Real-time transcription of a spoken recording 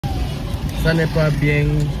Ça n'est pas bien.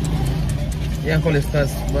 Il y a encore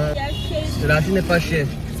l'espace. La n'est pas cher.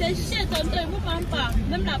 C'est cher, tonton, il ne vous vend pas.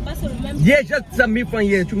 Même là-bas, c'est le même. Hier, j'ai 100 000 francs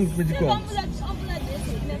hier. Tu me dis quoi?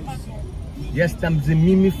 Yes, tu me dis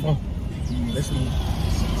 1 000 francs. Laisse-moi.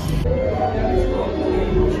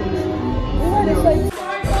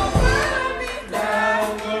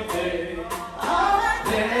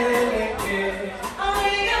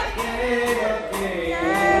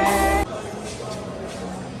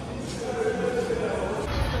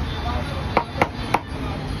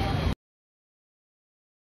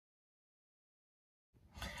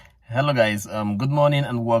 Hello guys, good morning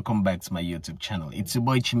and welcome back to my YouTube channel. It's your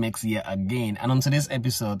boy Chimex here again, and on today's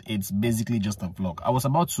episode it's basically just a vlog. I was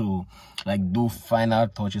about to do final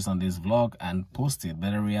touches on this vlog and post it,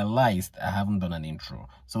 but I realized I haven't done an intro.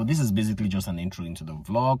 So this is basically just an intro into the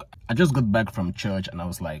vlog. I just got back from church and I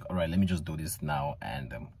was like, all right, let me just do this now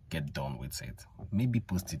and get done with it. Maybe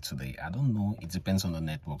post it today, I don't know, it depends on the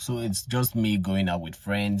network. So it's just me going out with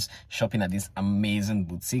friends, shopping at this amazing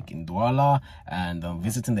boutique in Douala, and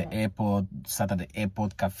visiting the airport, sat at the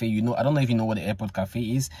airport cafe. You know, I don't know if you know what the airport cafe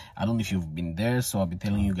is. I don't know if you've been there, so I'll be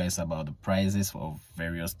telling you guys about the prices of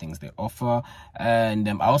various things they offer. And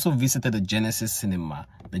I also visited the Genesis Cinema.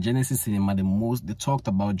 The Genesis Cinema, they talked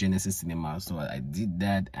about Genesis Cinema, so I did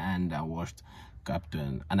that, and I watched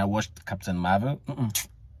Captain Marvel.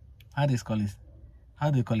 How do you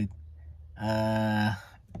call it?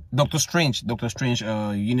 Doctor Strange,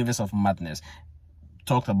 Universe of Madness.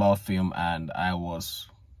 Talked about film, and I wasn't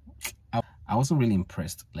really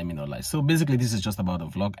impressed, let me not lie. So basically this is just about the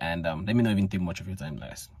vlog, and let me not even take much of your time,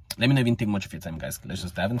 guys. Let's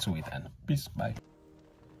just dive into it, and peace, bye.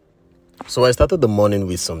 So I started the morning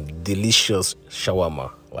with some delicious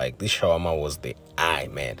shawarma. Like, this shawarma was the eye,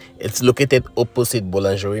 man. It's located opposite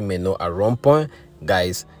Boulangerie Meno at Rond-Point.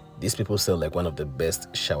 Guys, these people sell like one of the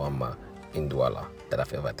best shawarma in Douala that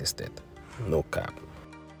I've ever tasted. No cap.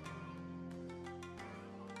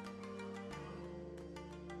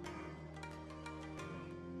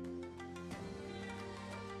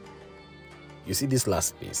 You see this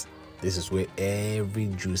last piece? This is where every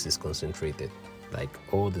juice is concentrated, like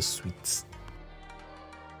all the sweets.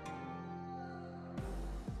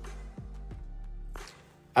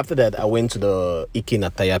 After that, I went to the Ikina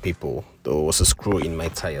tire people. There was a screw in my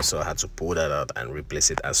tire, so I had to pull that out and replace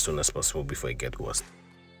it as soon as possible before it gets worse.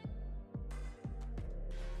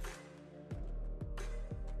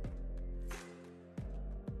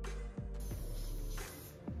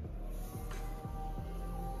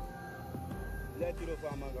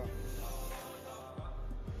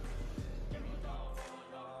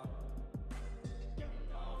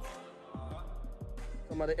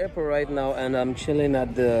 I'm at the airport right now, and I'm chilling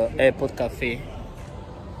at the airport cafe,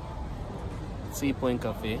 Sea Point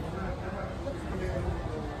Cafe.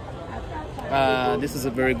 This is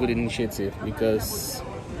a very good initiative because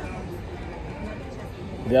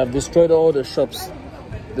they have destroyed all the shops,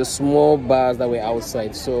 the small bars that were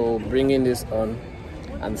outside. So bringing this on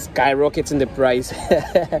and skyrocketing the price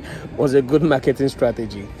was a good marketing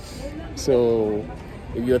strategy. So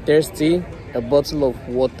if you're thirsty, a bottle of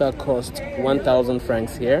water costs 1,000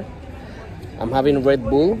 francs here. I'm having Red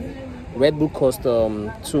Bull. Red Bull costs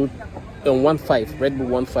 1.5. Red Bull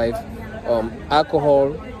 1.5.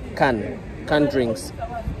 Alcohol can drinks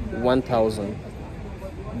 1,000.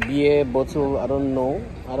 Beer bottle, I don't know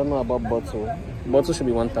about bottle. Bottle should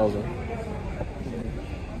be 1,000.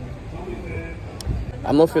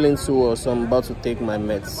 I'm not feeling too well, so I'm about to take my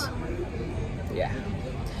meds. Yeah,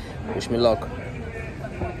 wish me luck.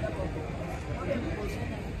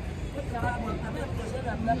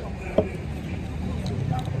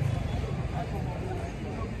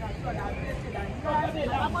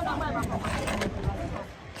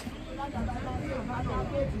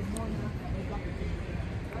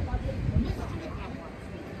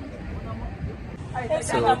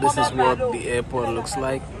 So this is what the airport looks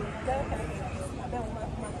like.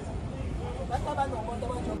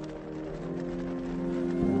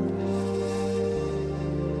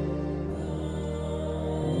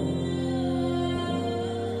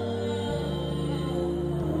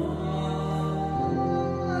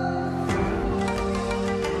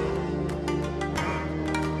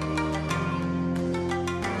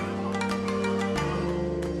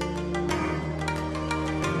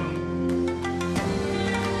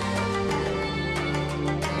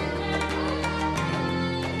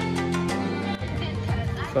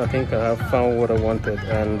 So I think I have found what I wanted,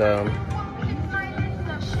 and I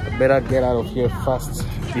better get out of here fast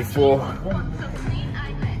before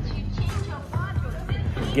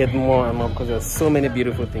I get more and more, because there's so many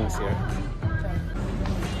beautiful things here.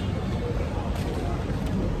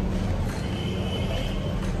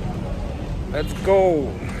 Let's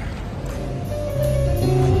go.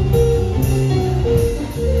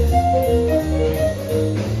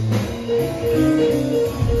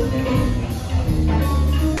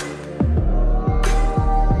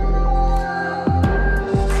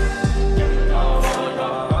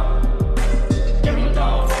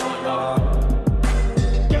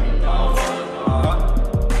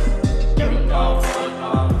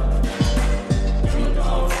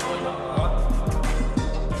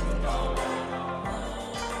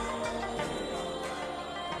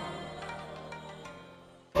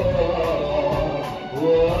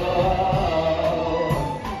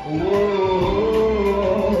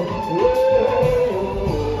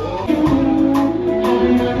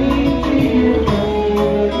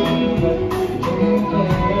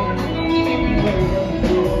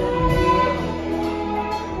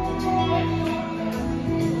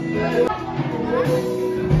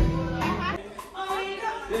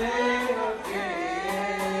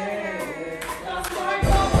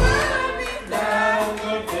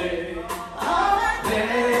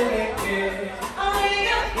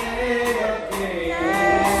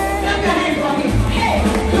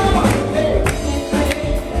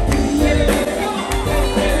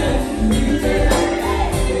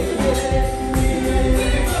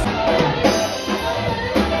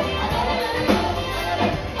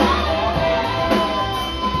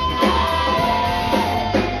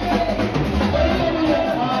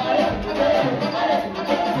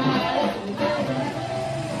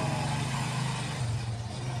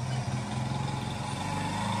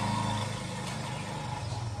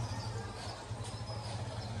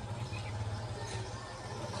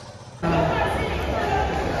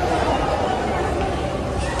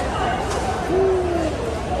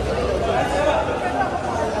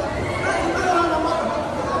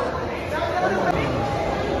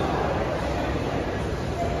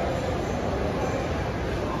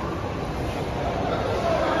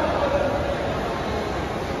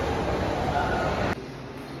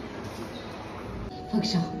 Faut que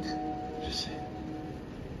je rentre. Je sais.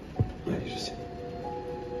 Oui, je sais.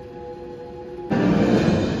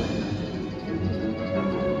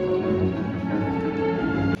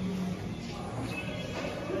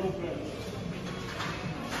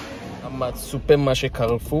 I'm at Supermarché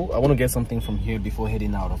Carrefour. I want to get something from here before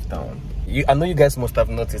heading out of town. I know you guys must have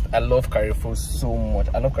noticed, I love Carrefour so much.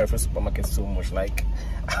 I love Carrefour supermarket so much. Like,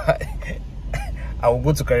 I will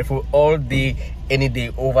go to Carrefour all day, any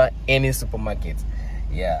day, over any supermarket.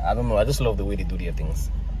 Yeah, I don't know. I just love the way they do their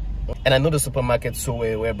things. And I know the supermarket so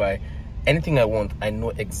well, whereby anything I want, I know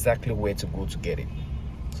exactly where to go to get it.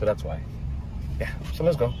 So that's why. Yeah, so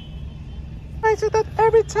let's go. I said that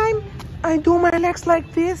every time I do my legs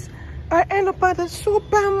like this, I end up at the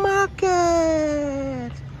supermarket.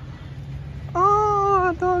 Oh,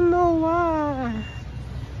 I don't know why.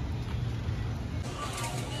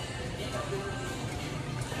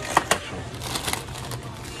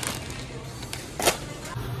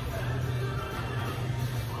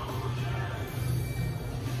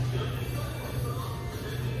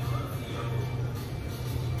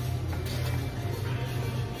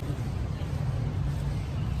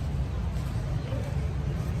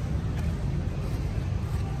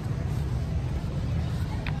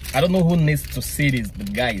 I don't know who needs to see this,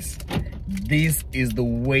 but guys, this is the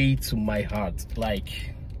way to my heart.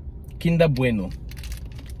 Like, Kinder Bueno.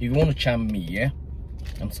 If you want to charm me, yeah,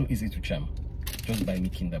 I'm so easy to charm. Just buy me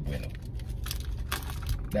Kinder Bueno.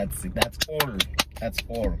 That's it. That's all. That's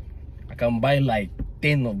all. I can buy like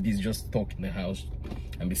 10 of these just stuck in the house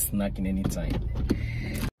and be snacking anytime.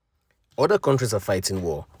 Other countries are fighting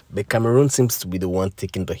war, but Cameroon seems to be the one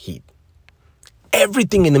taking the heat.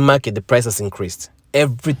 Everything in the market, the price has increased.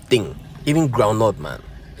 Everything, even groundnut, man,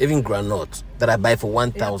 even groundnut that I buy for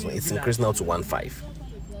 1,000, it's increased now to 1,500.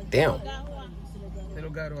 Damn.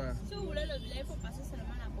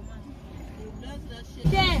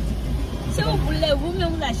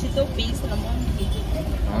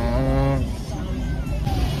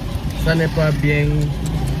 Ça n'est pas bien.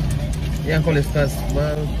 Il y a encore l'espace.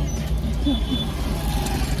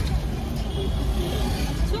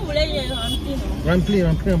 Rempli.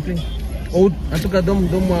 Oh, en tout cas,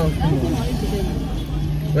 donne-moi.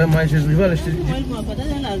 Ouais, moi, je vais l'acheter.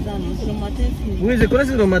 Oui, je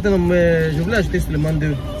connais le matin, mais je voulais acheter seulement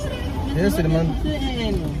 2. Seulement...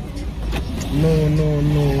 Non.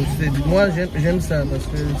 Moi, j'aime ça parce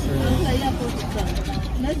que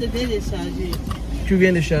tu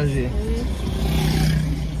viens de charger.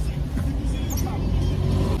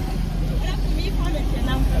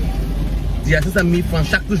 Il y a ça 1000 francs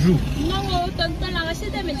chaque jour. Non, tu as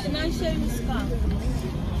acheté maintenant chez Miska.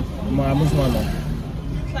 Moi,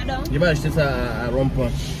 Pardon? Je vais acheter ça à rond-point.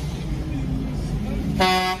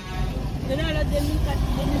 Donnez à la 2004,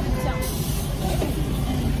 2800.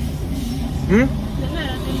 Hmm? Donnez à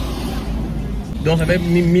la 2800. Donc ça fait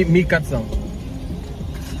 1400.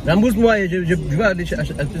 Rembourse-moi et je vais aller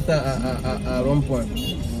acheter ça à rond-point.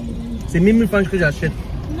 C'est 1000 francs que j'achète.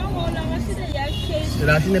 Non, la machine est chère.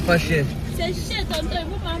 La machine n'est pas chère. C'est cher, tonton, il ne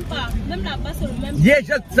vous vend pas. Même là-bas, c'est le même. Hier,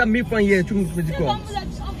 j'ai acheté ça 1000 francs hier. Tu me dis C'est quoi? comme vous êtes,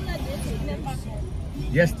 on vous a dit, ce n'est pas cher.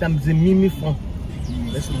 Yes, ça me dit 1000 francs.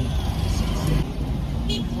 Laisse-moi.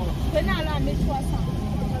 Venez à la 1300.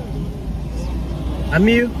 À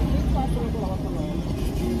 1000? 1300.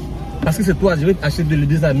 Parce que c'est toi, je vais acheter le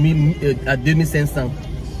 2 à 2500.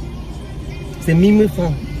 C'est 1000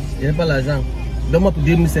 francs. Je n'ai pas l'argent. Donne-moi pour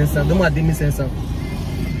 2500. Donne-moi à 2500.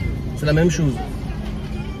 C'est la même chose.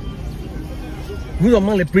 Vous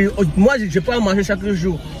demandez les prix. Moi, je ne peux pas manger chaque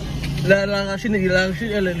jour. La Chine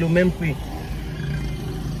est le même prix.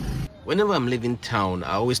 Whenever I'm leaving town,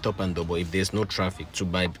 I always stop in Douala if there's no traffic to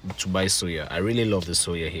buy soya. I really love the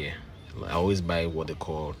soya here. I always buy what they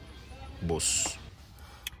call boss.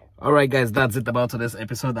 Alright guys, that's it about today's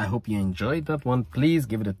episode. I hope you enjoyed that one. Please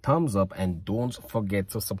give it a thumbs up and don't forget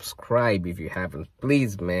to subscribe if you haven't.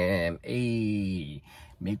 Please, man. Hey,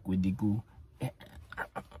 make with the go.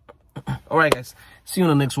 Alright guys, see you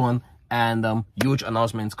on the next one. And huge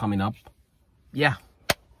announcements coming up. Yeah.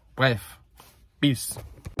 Bref. Peace.